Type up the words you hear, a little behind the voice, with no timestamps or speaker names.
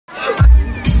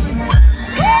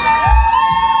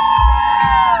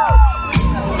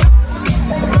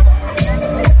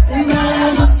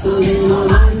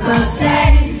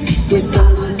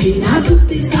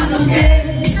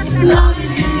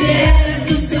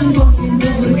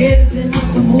diverse, ma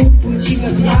comunque ci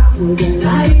capiamo. Ed è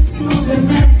rarissimo per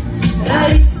me,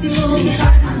 rarissimo. Mi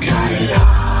fai mancare l'aria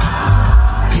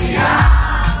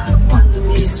Quando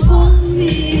mi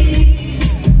rispondi,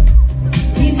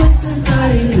 mi fai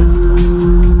saltare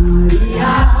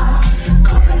l'aria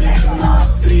come gli eco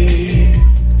nostri.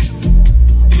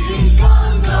 In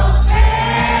fondo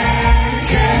è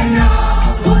che no,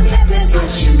 potrebbe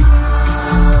farci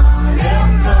male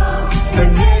un po'. È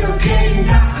vero che in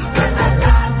tanti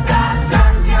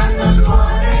hanno il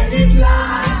cuore di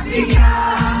plastica,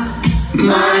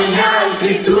 ma gli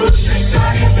altri tutte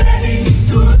storie brevi,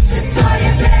 tutte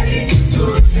storie brevi,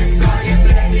 tutte storie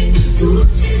brevi,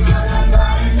 tutti sono al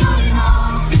mare, noi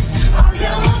no,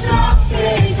 abbiamo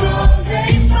troppe cose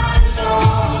in ballo.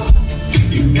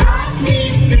 You got me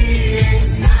feeling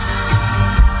strano,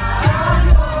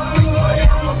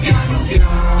 vogliamo piano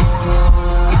piano,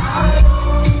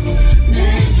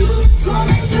 nel blu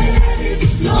come i tuoi levis,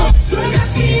 noi due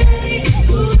gatti neri,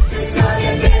 tutte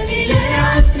storie brevi le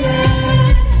altre.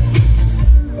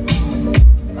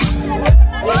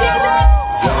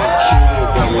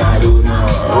 Bella luna,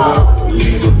 oh,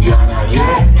 Livordiana,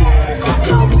 yette,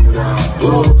 quattro mura,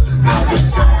 oh, una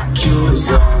persona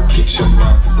chiusa, chi ci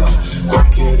ammazza,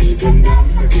 qualche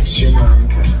dipendenza che ci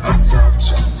manca,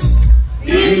 assaggia.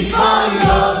 In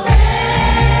fondo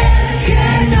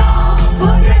perché no,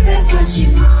 potrebbe farci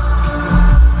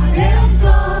male un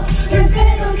po', è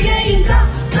vero che in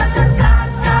tanti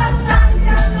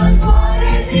hanno il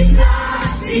cuore di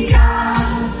plastica,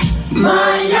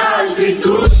 ma gli altri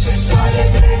tutte storie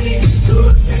brevi,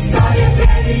 tutte storie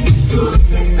brevi,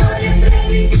 tutte storie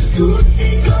brevi,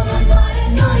 tutti sono al mare,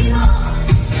 noi no,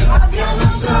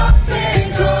 abbiamo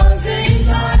troppe cose in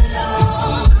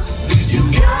ballo. You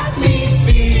got me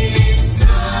feeling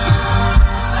strano,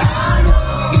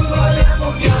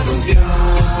 vogliamo piano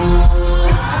piano,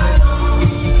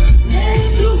 nel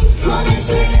blu come i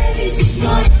tuoi levis,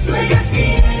 noi due gatti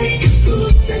neri,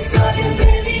 tutte storie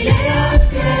brevi le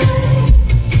altre.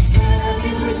 Sarà che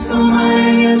questo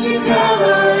mare mi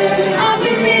agitava e I've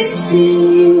been missing